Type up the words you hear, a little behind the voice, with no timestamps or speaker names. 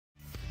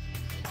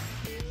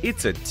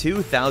It's a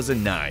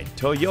 2009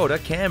 Toyota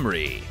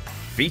Camry.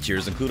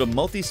 Features include a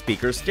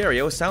multi-speaker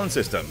stereo sound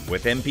system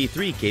with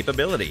MP3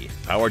 capability,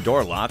 power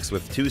door locks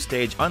with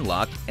 2-stage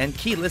unlock and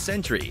keyless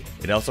entry.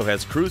 It also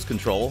has cruise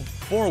control,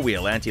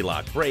 4-wheel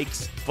anti-lock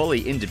brakes,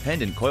 fully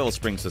independent coil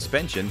spring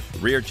suspension,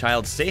 rear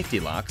child safety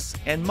locks,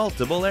 and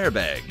multiple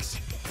airbags.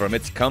 From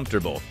its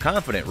comfortable,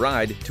 confident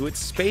ride to its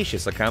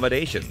spacious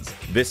accommodations,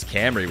 this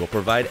Camry will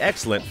provide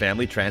excellent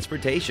family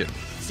transportation.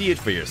 See it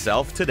for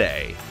yourself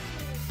today.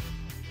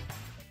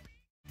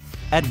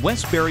 At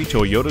Westbury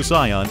Toyota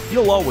Scion,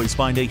 you'll always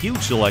find a huge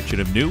selection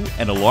of new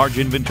and a large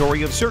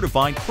inventory of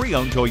certified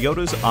pre-owned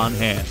Toyotas on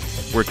hand.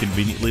 We're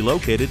conveniently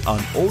located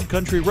on Old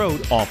Country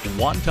Road off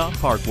Wantagh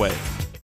Parkway.